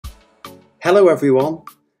Hello everyone!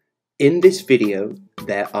 In this video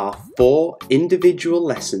there are 4 individual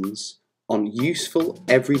lessons on useful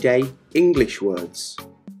everyday English words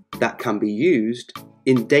that can be used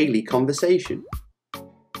in daily conversation.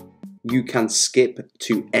 You can skip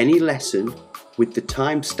to any lesson with the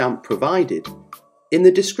timestamp provided in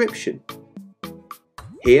the description.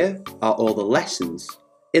 Here are all the lessons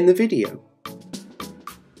in the video.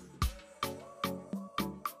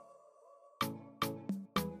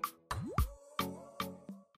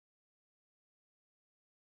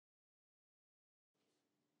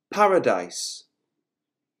 Paradise.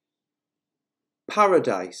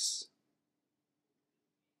 Paradise.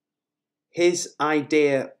 His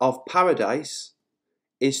idea of paradise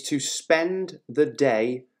is to spend the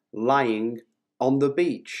day lying on the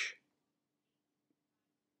beach.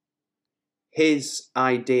 His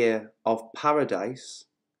idea of paradise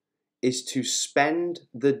is to spend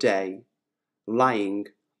the day lying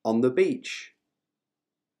on the beach.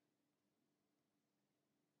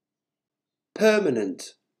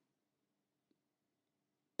 Permanent.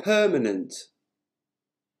 Permanent.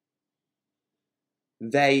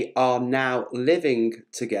 They are now living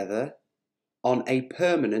together on a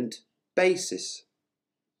permanent basis.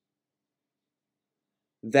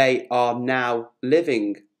 They are now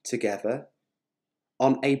living together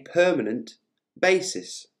on a permanent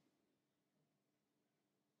basis.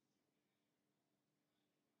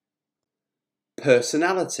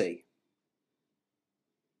 Personality.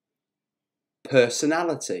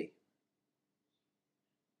 Personality.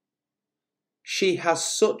 She has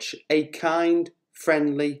such a kind,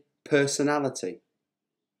 friendly personality.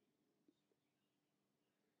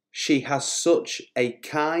 She has such a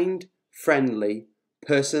kind, friendly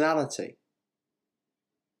personality.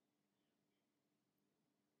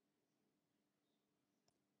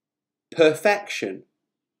 Perfection.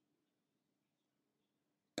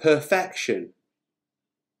 Perfection.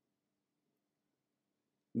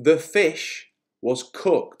 The fish was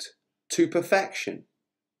cooked to perfection.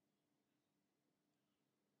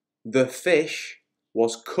 The fish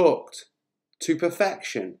was cooked to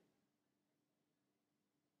perfection.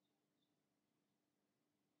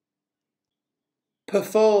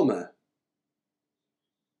 Performer.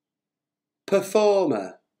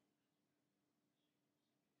 Performer.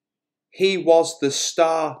 He was the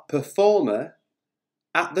star performer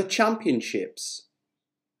at the championships.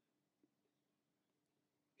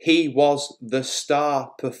 He was the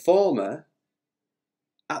star performer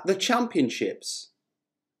at the championships.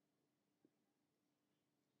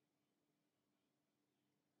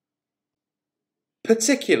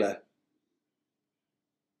 Particular.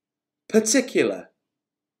 Particular.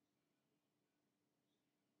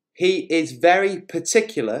 He is very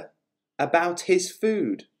particular about his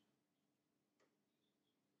food.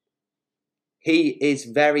 He is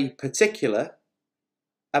very particular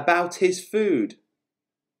about his food.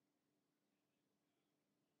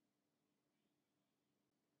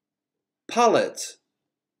 Palate.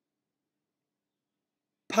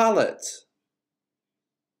 Palate.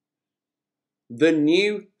 The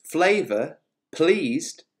new flavour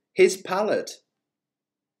pleased his palate.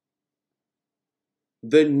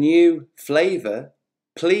 The new flavour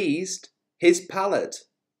pleased his palate.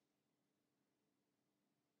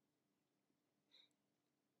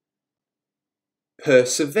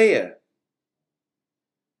 Persevere.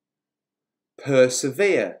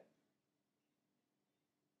 Persevere.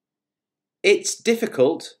 It's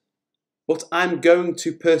difficult, but I'm going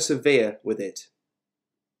to persevere with it.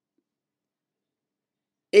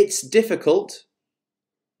 It's difficult,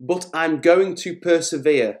 but I'm going to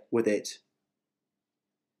persevere with it.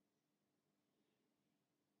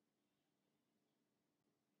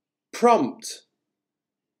 Prompt.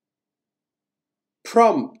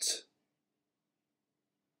 Prompt.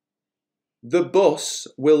 The bus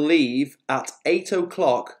will leave at 8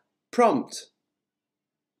 o'clock prompt.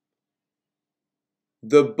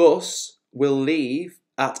 The bus will leave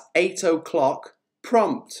at 8 o'clock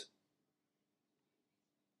prompt.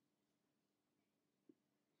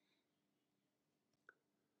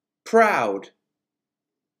 Proud.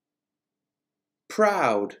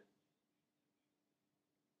 Proud.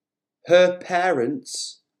 Her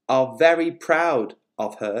parents are very proud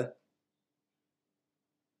of her.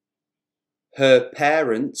 Her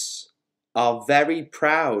parents are very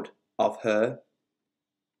proud of her.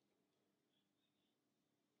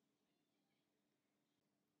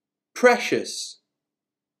 Precious.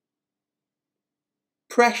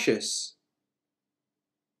 Precious.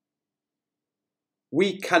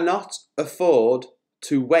 We cannot afford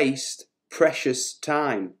to waste precious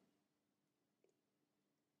time.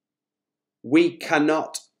 We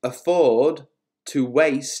cannot afford to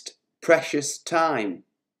waste precious time.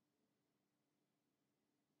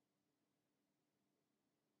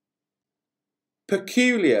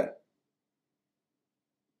 Peculiar,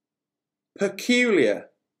 peculiar.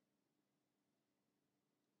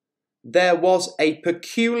 There was a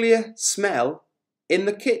peculiar smell in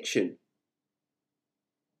the kitchen.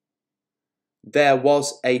 There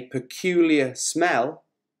was a peculiar smell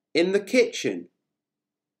in the kitchen.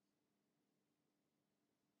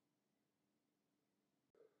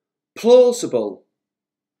 Plausible,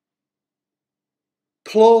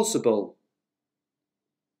 plausible.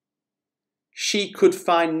 She could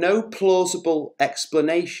find no plausible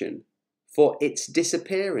explanation for its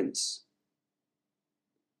disappearance.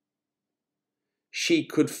 She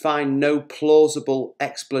could find no plausible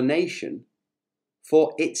explanation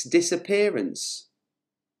for its disappearance.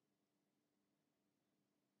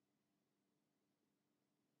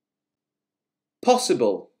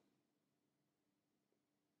 Possible,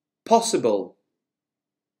 possible.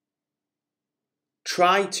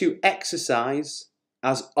 Try to exercise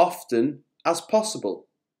as often as possible.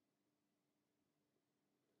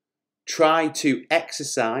 Try to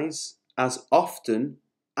exercise as often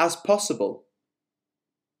as possible.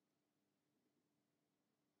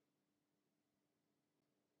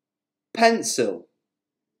 Pencil,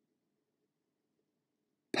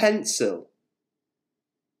 pencil.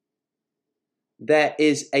 There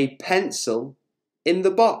is a pencil in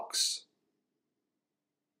the box.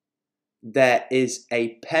 There is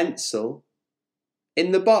a pencil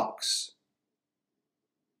in the box.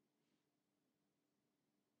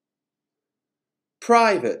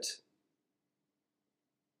 Private,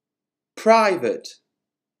 private.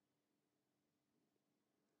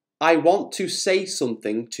 I want to say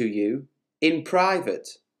something to you in private.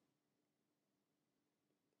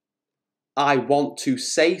 I want to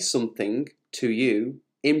say something to you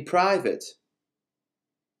in private.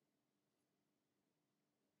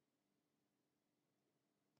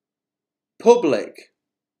 Public,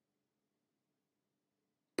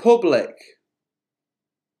 public.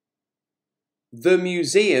 The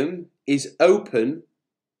museum is open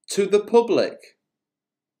to the public.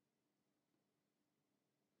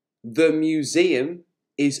 The museum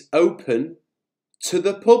is open to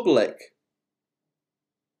the public.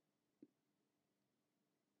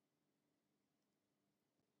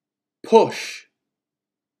 Push,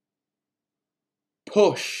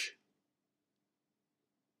 push.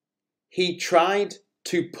 He tried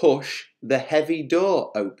to push the heavy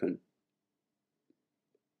door open.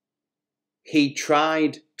 He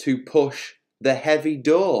tried to push the heavy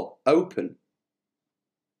door open.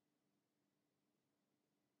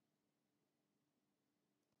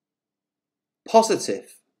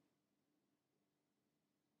 Positive,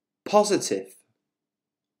 positive.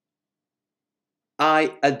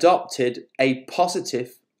 I adopted a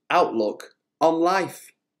positive outlook on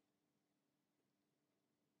life.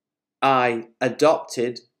 I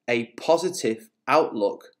adopted a positive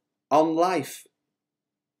outlook on life.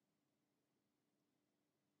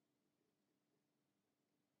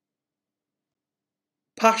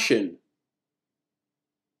 Passion,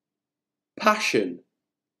 passion.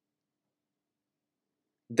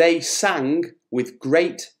 They sang with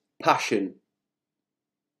great passion.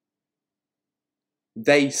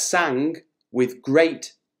 They sang with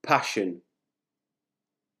great passion.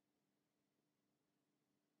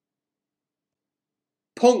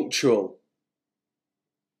 Punctual,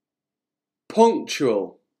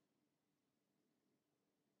 punctual.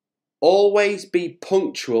 Always be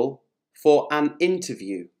punctual for an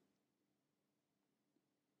interview.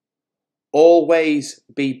 Always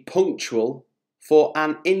be punctual for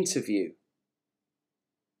an interview.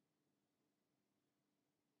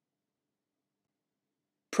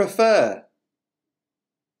 Prefer,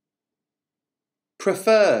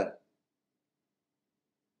 prefer.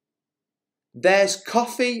 There's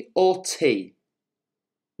coffee or tea.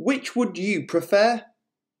 Which would you prefer?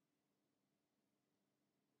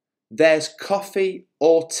 There's coffee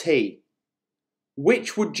or tea.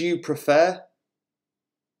 Which would you prefer?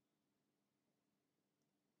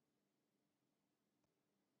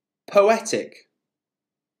 Poetic,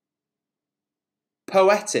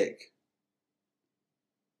 poetic.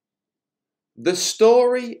 The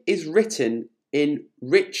story is written in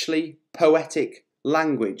richly poetic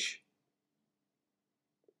language.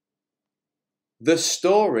 The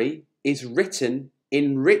story is written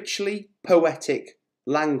in richly poetic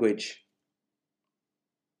language.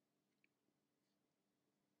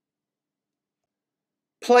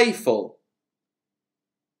 Playful,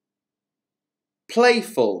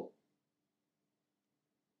 playful.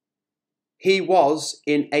 He was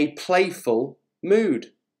in a playful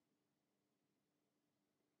mood.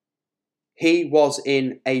 He was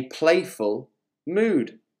in a playful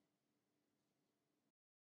mood.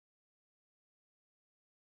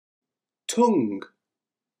 Tongue,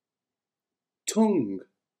 tongue.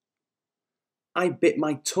 I bit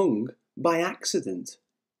my tongue by accident.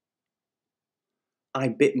 I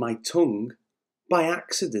bit my tongue by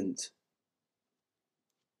accident.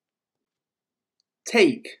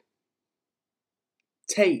 Take,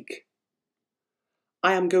 take.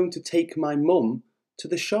 I am going to take my mum to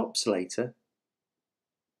the shops later.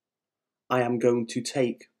 I am going to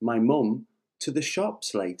take my mum to the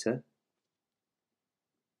shops later.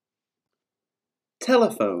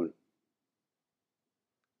 Telephone,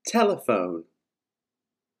 telephone.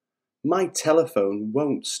 My telephone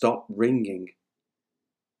won't stop ringing.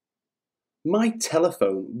 My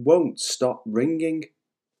telephone won't stop ringing.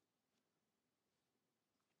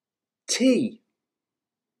 Tea,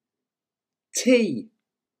 tea.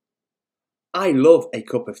 I love a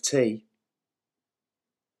cup of tea.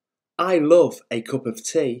 I love a cup of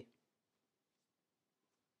tea.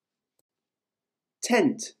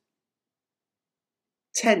 Tent,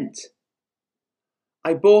 tent.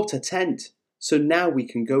 I bought a tent, so now we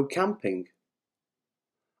can go camping.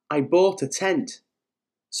 I bought a tent,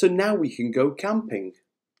 so now we can go camping.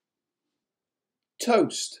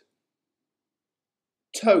 Toast,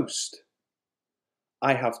 toast.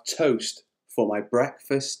 I have toast for my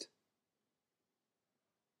breakfast.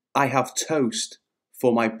 I have toast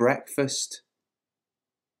for my breakfast.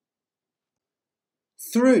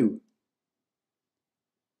 Through,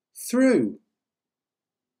 through.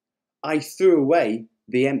 I threw away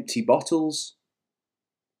the empty bottles.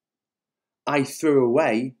 I threw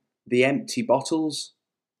away the empty bottles.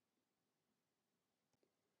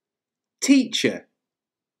 Teacher,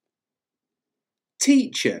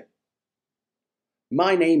 teacher.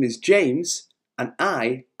 My name is James and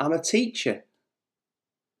I am a teacher.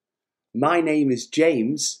 My name is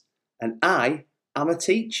James and I am a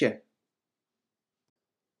teacher.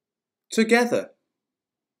 Together,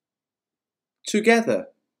 together.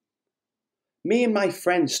 Me and my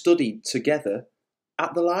friend studied together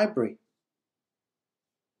at the library.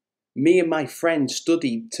 Me and my friend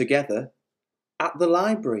studied together at the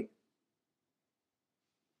library.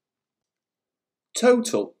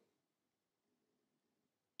 Total,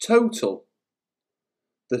 total.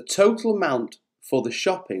 The total amount for the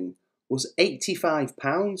shopping was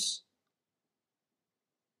 £85.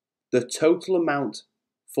 The total amount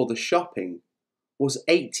for the shopping was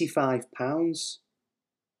 £85.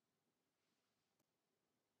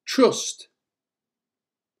 Trust,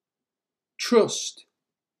 trust.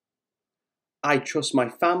 I trust my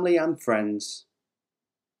family and friends.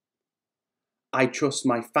 I trust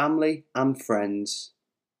my family and friends.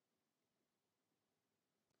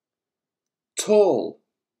 Tall,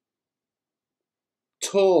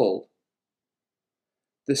 tall.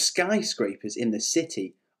 The skyscrapers in the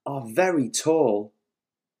city are very tall.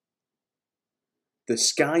 The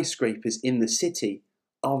skyscrapers in the city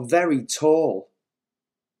are very tall.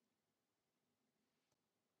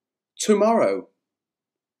 Tomorrow,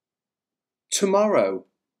 tomorrow.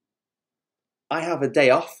 I have a day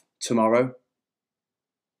off tomorrow.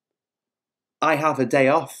 I have a day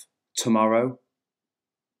off tomorrow.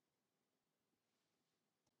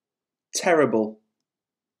 Terrible,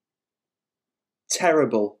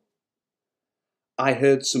 terrible. I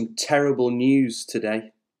heard some terrible news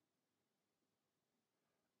today.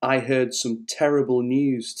 I heard some terrible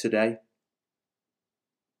news today.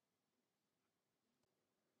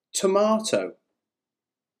 Tomato,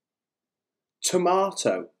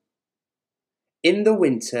 tomato. In the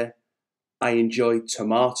winter, I enjoy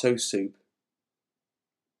tomato soup.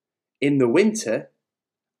 In the winter,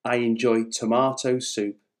 I enjoy tomato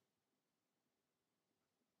soup.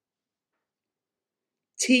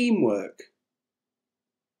 Teamwork,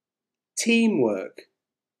 teamwork.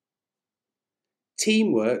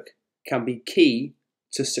 Teamwork can be key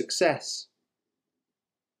to success.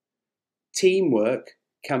 Teamwork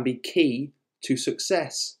can be key to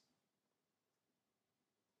success.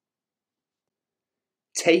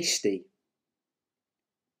 Tasty,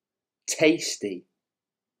 tasty.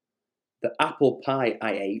 The apple pie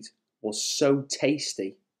I ate was so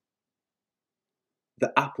tasty.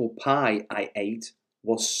 The apple pie I ate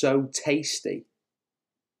was so tasty.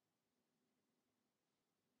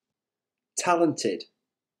 Talented,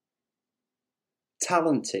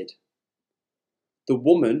 talented. The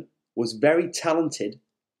woman was very talented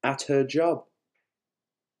at her job.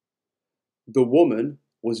 The woman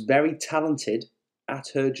was very talented at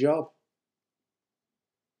her job.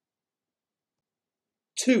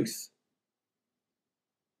 Tooth,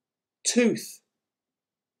 tooth.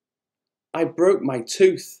 I broke my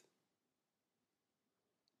tooth.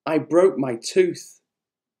 I broke my tooth.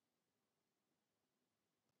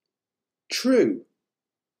 True.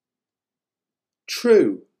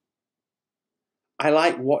 True. I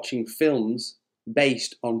like watching films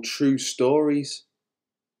based on true stories.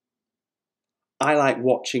 I like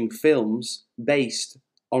watching films based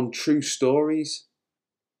on true stories.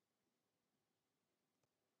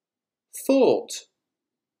 Thought.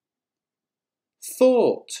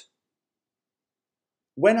 Thought.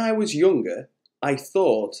 When I was younger, I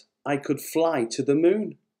thought I could fly to the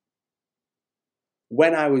moon.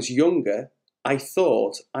 When I was younger, I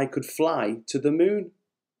thought I could fly to the moon.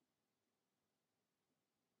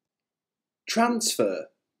 Transfer.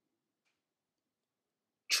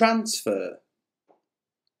 Transfer.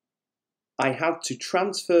 I had to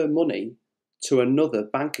transfer money to another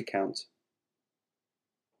bank account.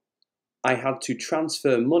 I had to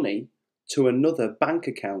transfer money to another bank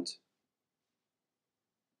account.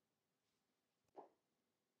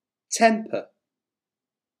 Temper.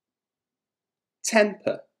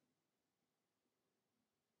 Temper.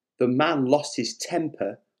 The man lost his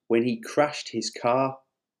temper when he crashed his car.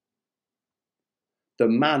 The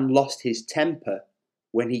man lost his temper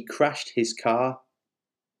when he crashed his car.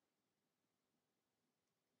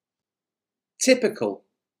 Typical.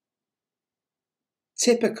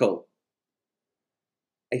 Typical.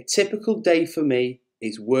 A typical day for me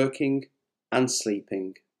is working and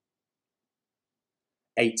sleeping.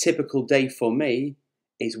 A typical day for me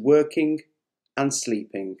is working and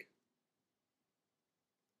sleeping.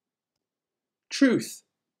 Truth.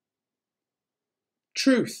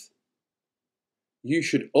 Truth. You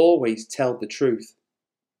should always tell the truth.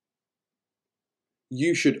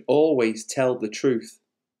 You should always tell the truth.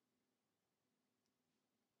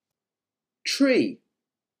 Tree.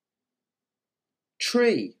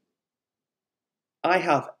 Tree. I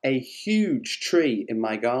have a huge tree in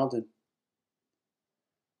my garden.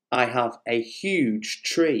 I have a huge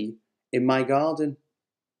tree in my garden.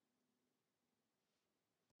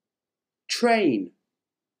 Train.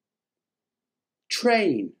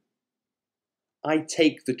 Train. I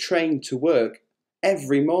take the train to work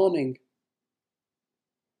every morning.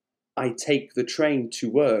 I take the train to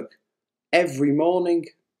work every morning.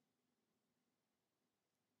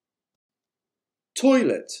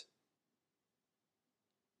 Toilet.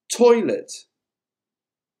 Toilet.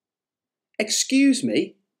 Excuse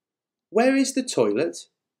me, where is the toilet?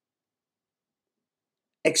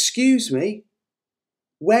 Excuse me,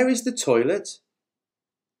 where is the toilet?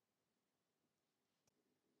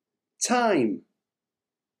 Time.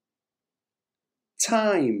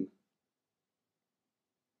 Time.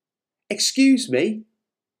 Excuse me,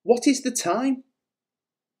 what is the time?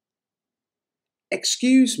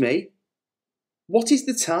 Excuse me, what is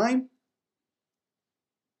the time?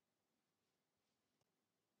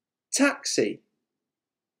 Taxi.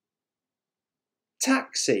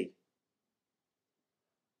 Taxi.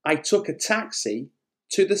 I took a taxi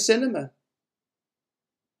to the cinema.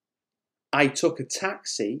 I took a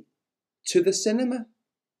taxi to the cinema.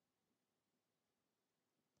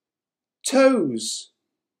 Toes.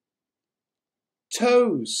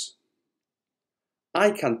 Toes.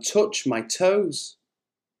 I can touch my toes.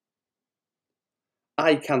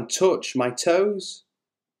 I can touch my toes.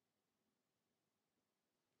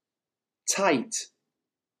 Tight.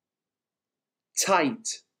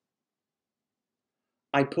 Tight.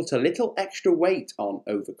 I put a little extra weight on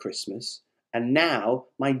over Christmas, and now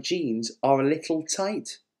my jeans are a little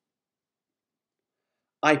tight.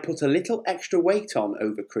 I put a little extra weight on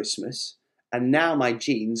over Christmas, and now my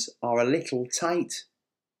jeans are a little tight.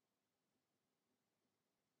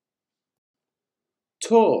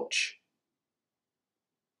 Torch.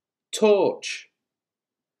 Torch.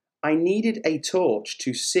 I needed a torch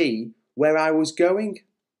to see where I was going.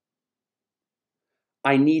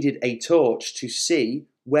 I needed a torch to see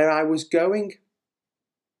where I was going.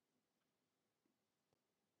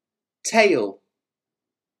 Tail.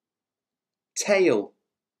 Tail.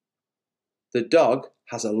 The dog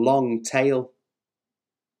has a long tail.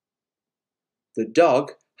 The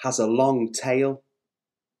dog has a long tail.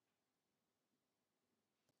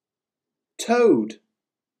 Toad.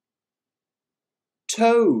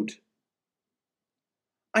 Toad.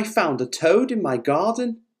 I found a toad in my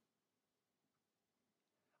garden.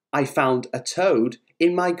 I found a toad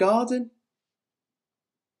in my garden.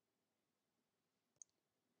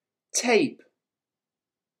 Tape.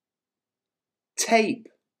 Tape.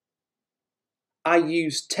 I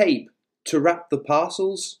used tape to wrap the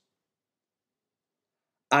parcels.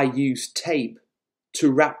 I used tape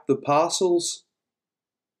to wrap the parcels.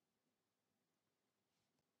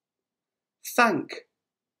 Thank.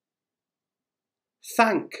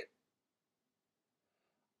 Thank.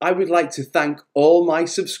 I would like to thank all my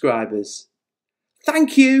subscribers.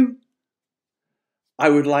 Thank you! I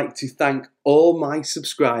would like to thank all my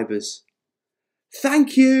subscribers.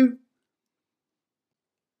 Thank you!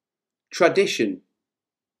 Tradition.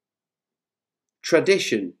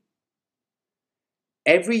 Tradition.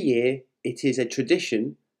 Every year it is a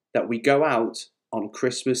tradition that we go out on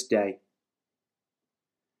Christmas Day.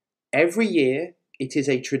 Every year it is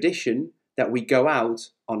a tradition that we go out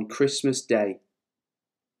on Christmas Day.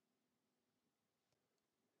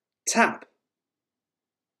 Tap.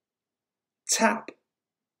 Tap.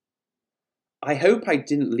 I hope I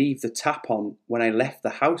didn't leave the tap on when I left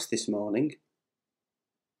the house this morning.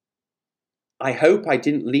 I hope I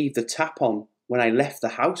didn't leave the tap on when I left the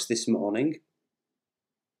house this morning.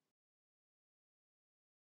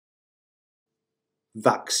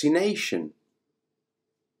 Vaccination.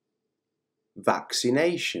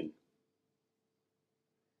 Vaccination.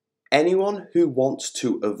 Anyone who wants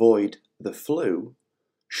to avoid the flu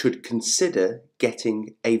should consider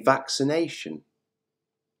getting a vaccination.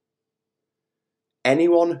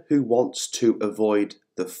 Anyone who wants to avoid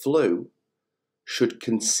the flu should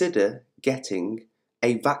consider getting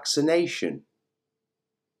a vaccination.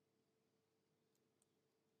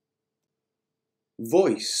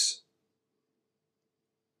 Voice.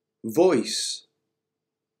 Voice.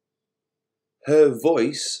 Her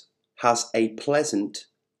voice has a pleasant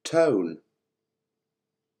tone.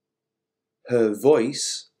 Her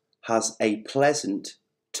voice has a pleasant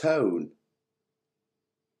tone.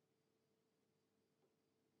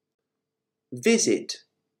 Visit.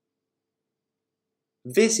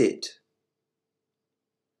 Visit.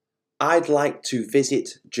 I'd like to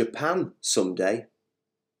visit Japan someday.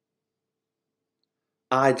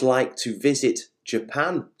 I'd like to visit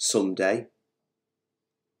Japan someday.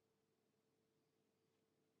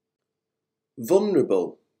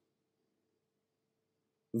 Vulnerable.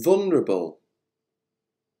 Vulnerable.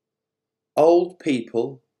 Old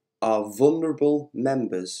people are vulnerable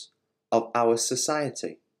members of our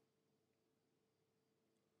society.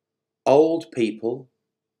 Old people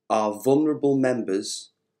are vulnerable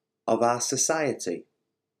members of our society.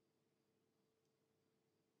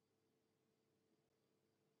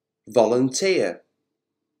 Volunteer.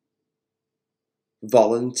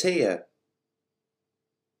 Volunteer.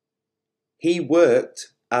 He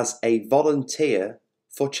worked as a volunteer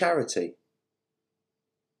for charity.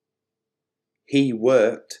 He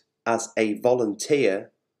worked as a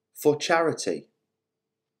volunteer for charity.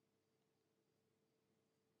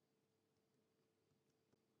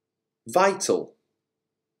 Vital.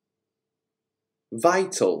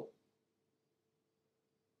 Vital.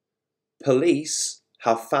 Police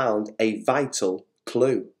have found a vital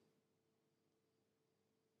clue.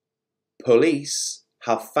 Police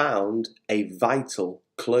have found a vital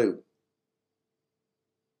clue.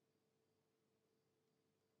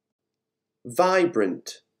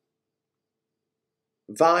 Vibrant.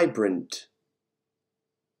 Vibrant.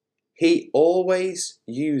 He always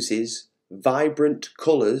uses vibrant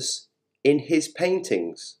colours in his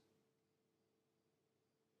paintings.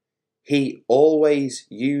 He always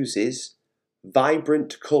uses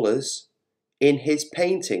vibrant colours in his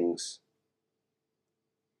paintings.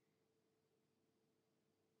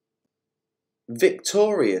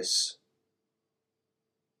 Victorious.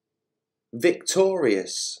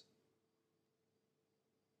 Victorious.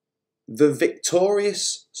 The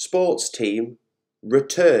victorious sports team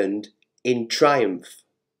returned in triumph.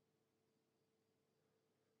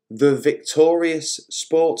 The victorious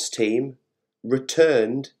sports team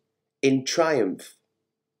returned in triumph.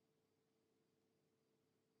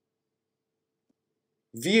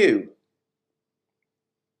 View.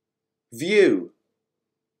 View.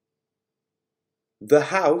 The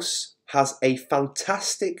house has a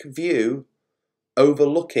fantastic view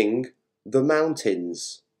overlooking the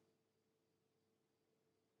mountains.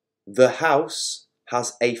 The house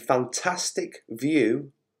has a fantastic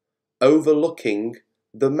view overlooking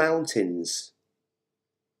the mountains.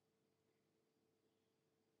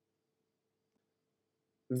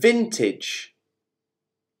 Vintage.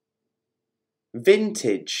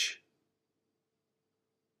 Vintage.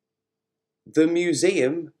 The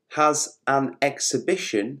museum has an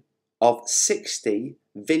exhibition of 60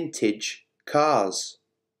 vintage cars.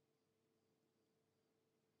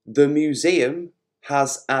 The museum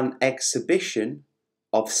has an exhibition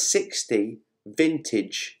of 60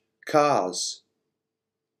 vintage cars.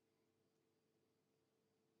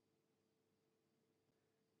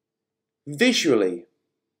 Visually.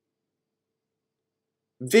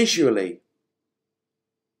 Visually.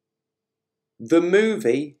 The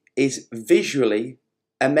movie is visually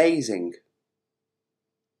amazing.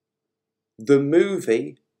 The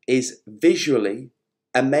movie is visually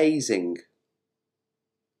amazing.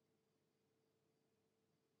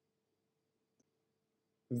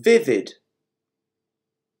 Vivid,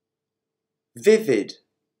 vivid.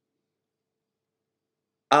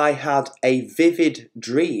 I had a vivid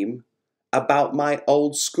dream about my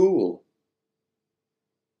old school.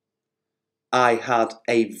 I had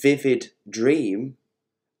a vivid dream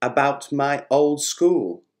about my old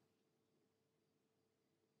school.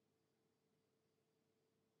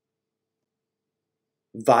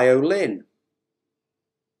 Violin,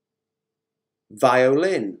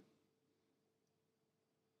 violin.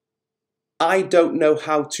 I don't know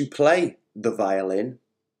how to play the violin.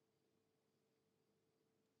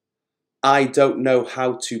 I don't know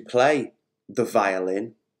how to play the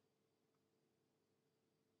violin.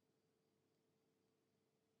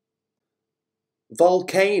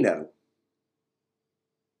 Volcano,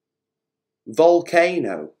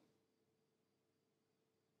 volcano.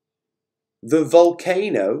 The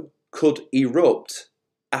volcano could erupt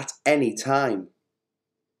at any time.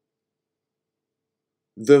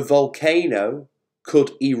 The volcano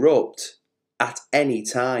could erupt at any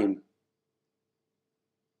time.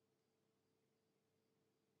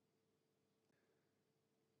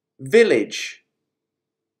 Village,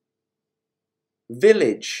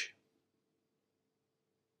 village.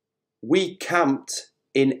 We camped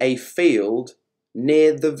in a field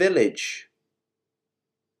near the village.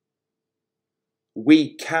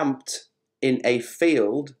 We camped in a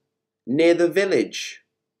field near the village.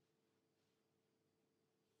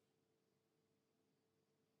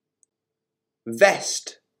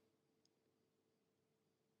 Vest,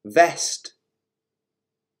 vest.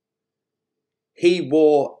 He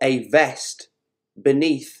wore a vest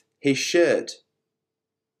beneath his shirt.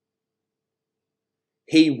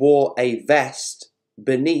 He wore a vest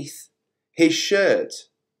beneath his shirt.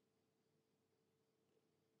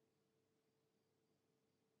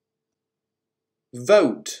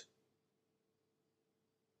 Vote,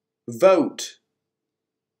 vote.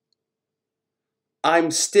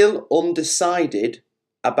 I'm still undecided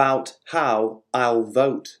about how I'll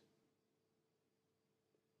vote.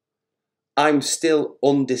 I'm still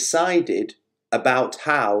undecided about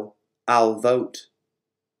how I'll vote.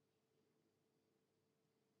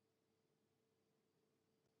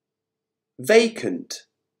 Vacant,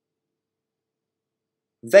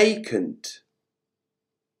 vacant.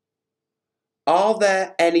 Are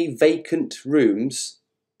there any vacant rooms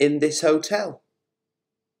in this hotel?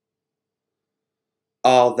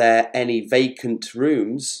 Are there any vacant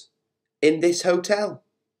rooms in this hotel?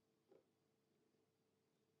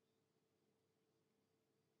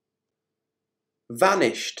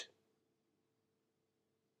 Vanished,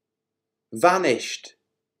 vanished.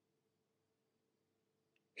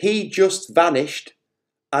 He just vanished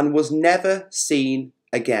and was never seen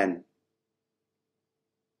again.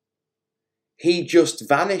 He just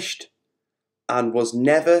vanished and was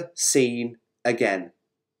never seen again.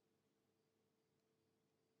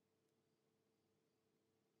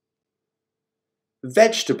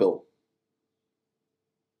 Vegetable,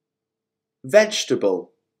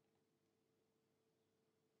 vegetable.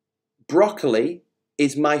 Broccoli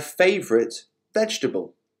is my favourite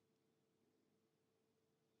vegetable.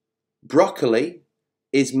 Broccoli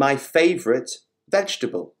is my favourite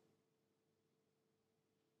vegetable.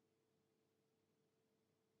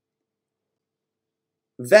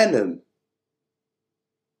 Venom,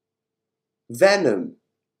 venom.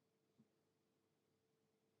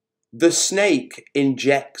 The snake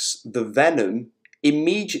injects the venom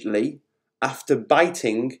immediately after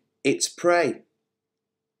biting its prey.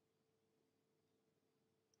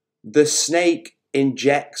 The snake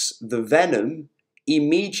injects the venom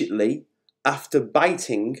immediately after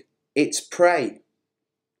biting its prey.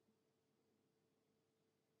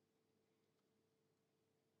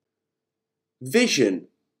 Vision,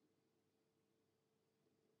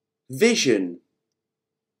 vision.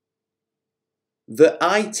 The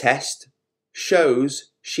eye test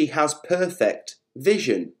shows she has perfect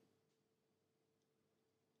vision.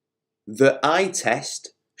 The eye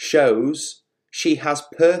test shows she has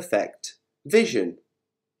perfect vision.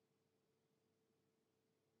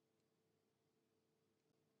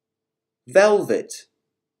 Velvet,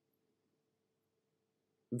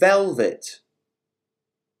 velvet.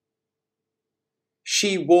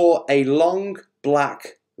 She wore a long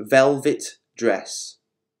black velvet dress.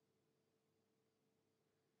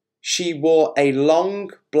 She wore a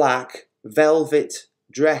long black velvet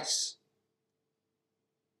dress.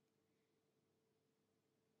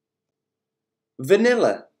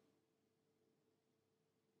 Vanilla,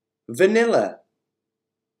 vanilla.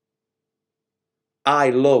 I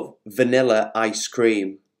love vanilla ice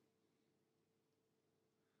cream.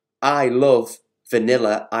 I love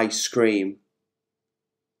vanilla ice cream.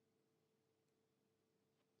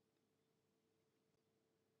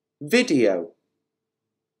 Video.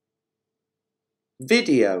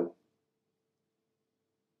 Video.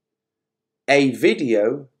 A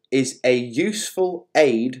video is a useful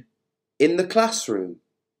aid in the classroom.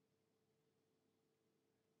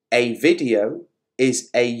 A video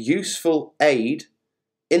is a useful aid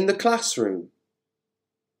in the classroom.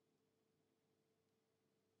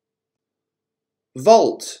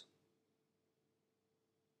 Vault.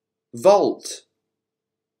 Vault.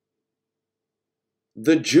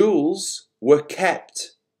 The jewels were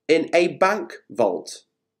kept in a bank vault.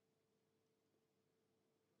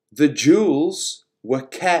 The jewels were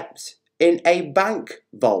kept in a bank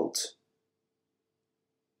vault.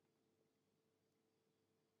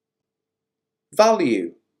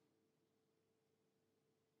 Value.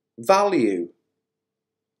 Value.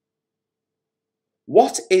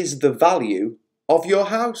 What is the value of your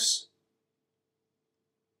house?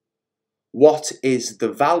 What is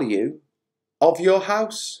the value of your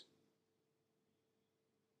house?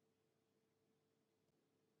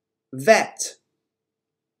 Vet.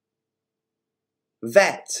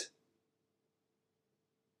 Vet.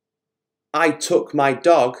 I took my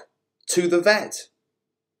dog to the vet.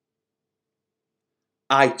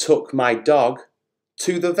 I took my dog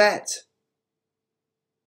to the vet.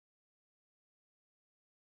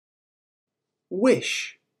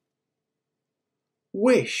 Wish.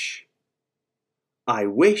 Wish. I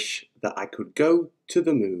wish that I could go to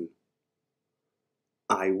the moon.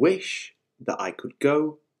 I wish that I could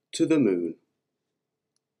go to the moon.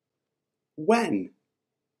 When?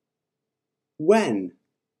 When?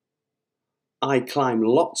 I climbed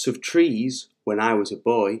lots of trees when I was a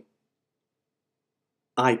boy.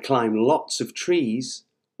 I climbed lots of trees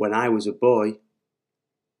when I was a boy.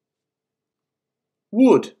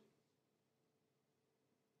 Would.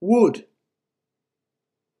 Would.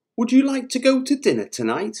 Would you like to go to dinner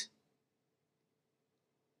tonight?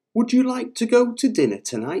 Would you like to go to dinner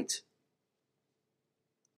tonight?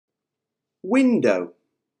 Window.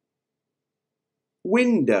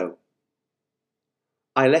 Window.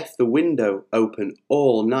 I left the window open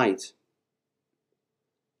all night.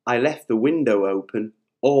 I left the window open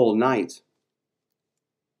all night.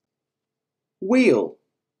 Wheel.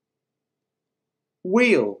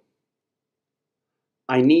 Wheel.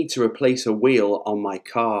 I need to replace a wheel on my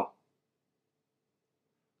car.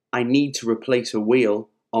 I need to replace a wheel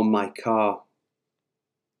on my car.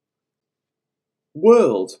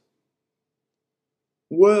 World.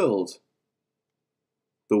 World.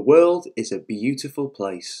 The world is a beautiful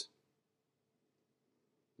place.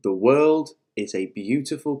 The world is a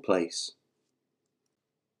beautiful place.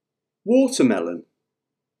 Watermelon.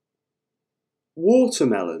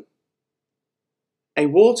 Watermelon. A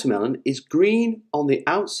watermelon is green on the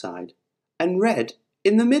outside and red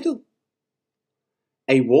in the middle.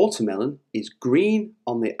 A watermelon is green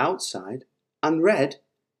on the outside and red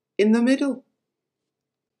in the middle.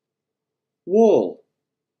 Wall.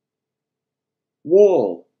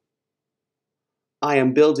 Wall. I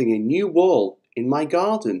am building a new wall in my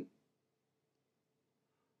garden.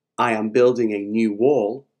 I am building a new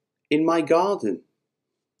wall in my garden.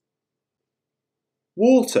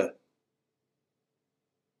 Water.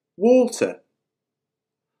 Water.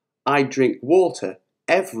 I drink water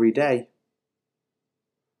every day.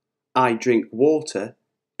 I drink water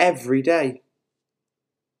every day.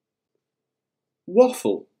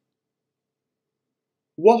 Waffle.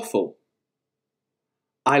 Waffle.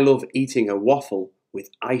 I love eating a waffle with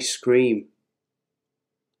ice cream.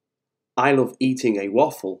 I love eating a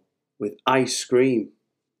waffle with ice cream.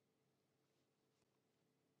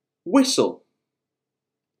 Whistle.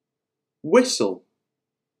 Whistle.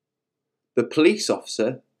 The police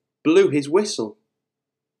officer blew his whistle.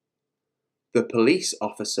 The police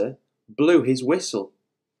officer blew his whistle.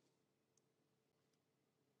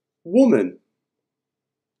 Woman.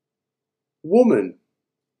 Woman.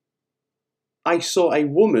 I saw a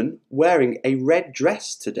woman wearing a red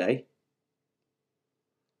dress today.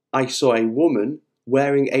 I saw a woman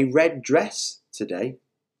wearing a red dress today.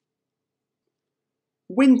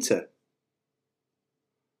 Winter.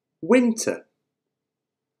 Winter.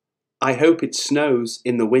 I hope it snows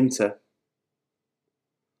in the winter.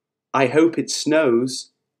 I hope it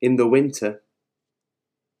snows in the winter.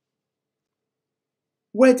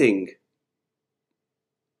 Wedding.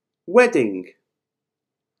 Wedding.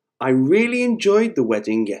 I really enjoyed the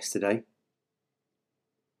wedding yesterday.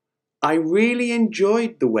 I really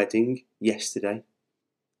enjoyed the wedding yesterday.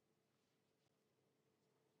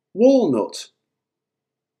 Walnut.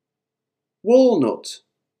 Walnut.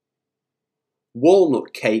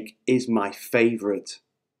 Walnut cake is my favourite.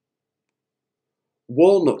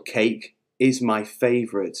 Walnut cake is my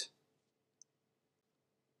favourite.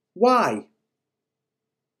 Why?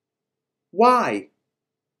 Why?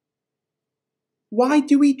 Why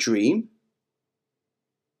do we dream?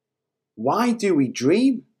 Why do we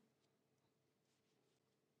dream?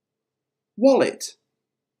 Wallet.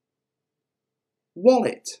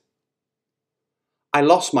 Wallet. I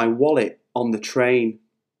lost my wallet on the train.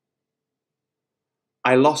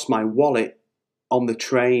 I lost my wallet on the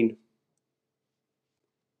train.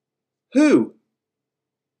 Who?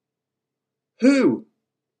 Who?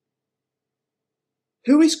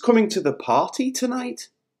 Who is coming to the party tonight?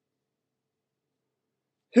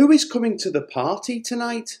 Who is coming to the party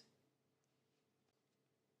tonight?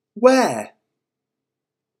 Where?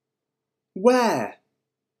 Where?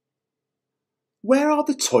 Where are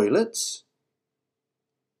the toilets?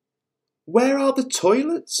 Where are the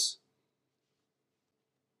toilets?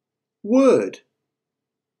 Word.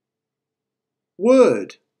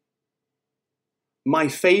 Word. My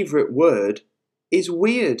favourite word is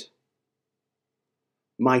weird.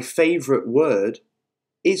 My favourite word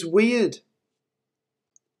is weird.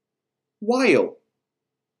 While.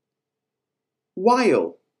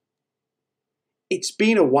 While. It's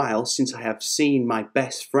been a while since I have seen my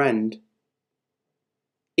best friend.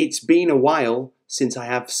 It's been a while since I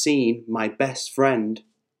have seen my best friend.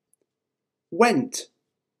 Went.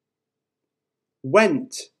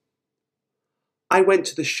 Went. I went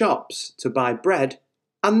to the shops to buy bread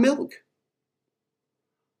and milk.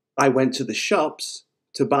 I went to the shops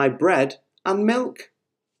to buy bread and milk.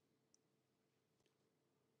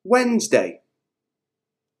 Wednesday.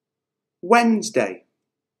 Wednesday.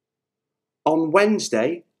 On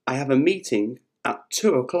Wednesday, I have a meeting at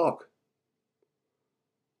 2 o'clock.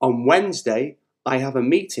 On Wednesday, I have a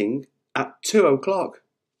meeting at 2 o'clock.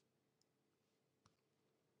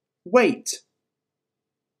 Wait.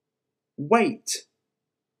 Wait.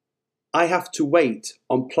 I have to wait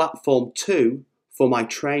on platform 2 for my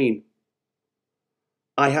train.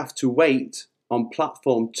 I have to wait on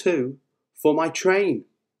platform 2 for my train.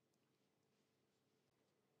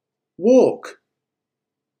 Walk.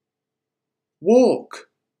 Walk.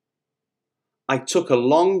 I took a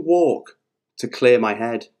long walk to clear my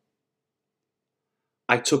head.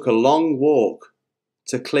 I took a long walk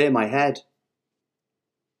to clear my head.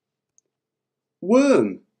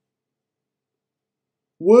 Worm.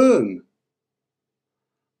 Worm.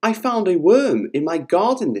 I found a worm in my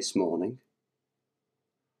garden this morning.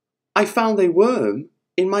 I found a worm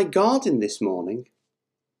in my garden this morning.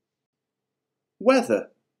 Weather.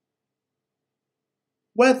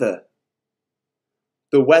 Weather.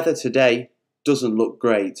 The weather today doesn't look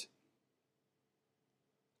great.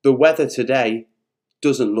 The weather today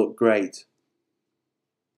doesn't look great.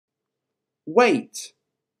 Wait.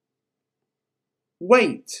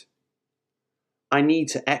 Wait. I need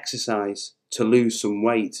to exercise to lose some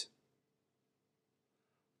weight.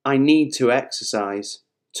 I need to exercise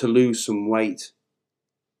to lose some weight.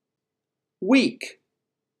 Week.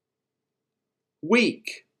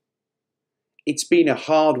 Week. It's been a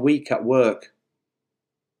hard week at work.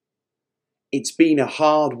 It's been a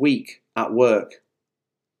hard week at work.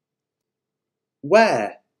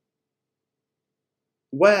 Where?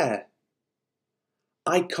 Where?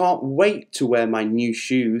 I can't wait to wear my new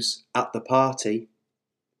shoes at the party.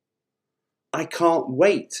 I can't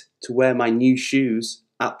wait to wear my new shoes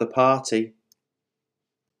at the party.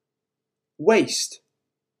 Waste.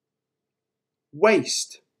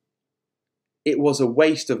 Waste. It was a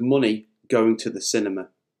waste of money going to the cinema.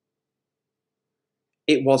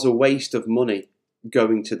 It was a waste of money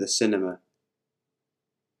going to the cinema.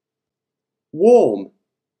 Warm.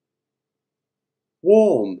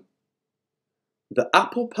 Warm. The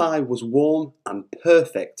apple pie was warm and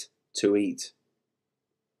perfect to eat.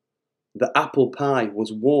 The apple pie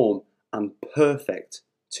was warm and perfect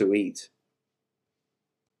to eat.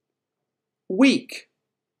 Weak.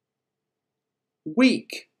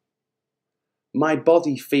 Weak. My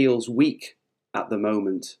body feels weak at the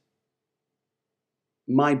moment.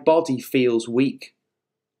 My body feels weak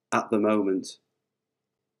at the moment.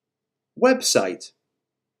 Website.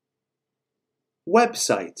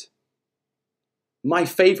 Website. My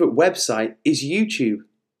favourite website is YouTube.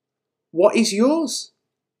 What is yours?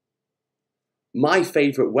 My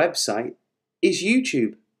favourite website is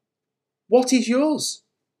YouTube. What is yours?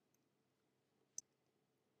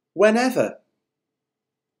 Whenever.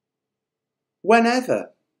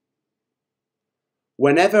 Whenever.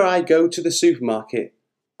 Whenever I go to the supermarket,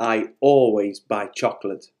 I always buy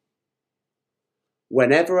chocolate.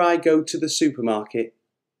 Whenever I go to the supermarket,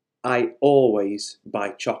 I always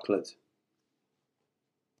buy chocolate.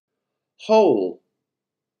 Whole,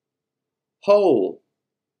 whole.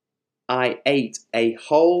 I ate a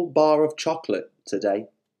whole bar of chocolate today.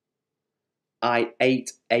 I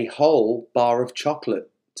ate a whole bar of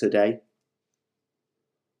chocolate today.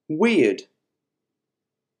 Weird,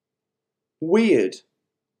 weird.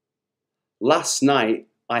 Last night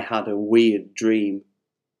I had a weird dream.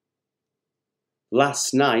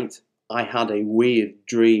 Last night I had a weird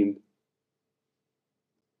dream.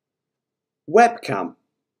 Webcam,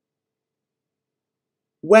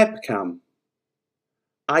 webcam.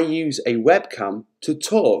 I use a webcam to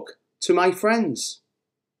talk to my friends.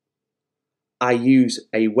 I use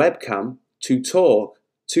a webcam to talk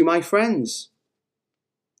to my friends.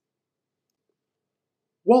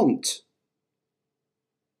 Want,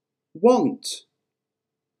 want.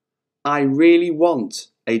 I really want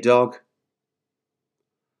a dog.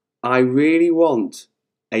 I really want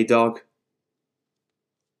a dog.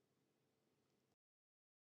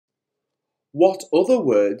 What other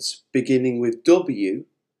words beginning with W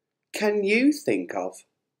can you think of?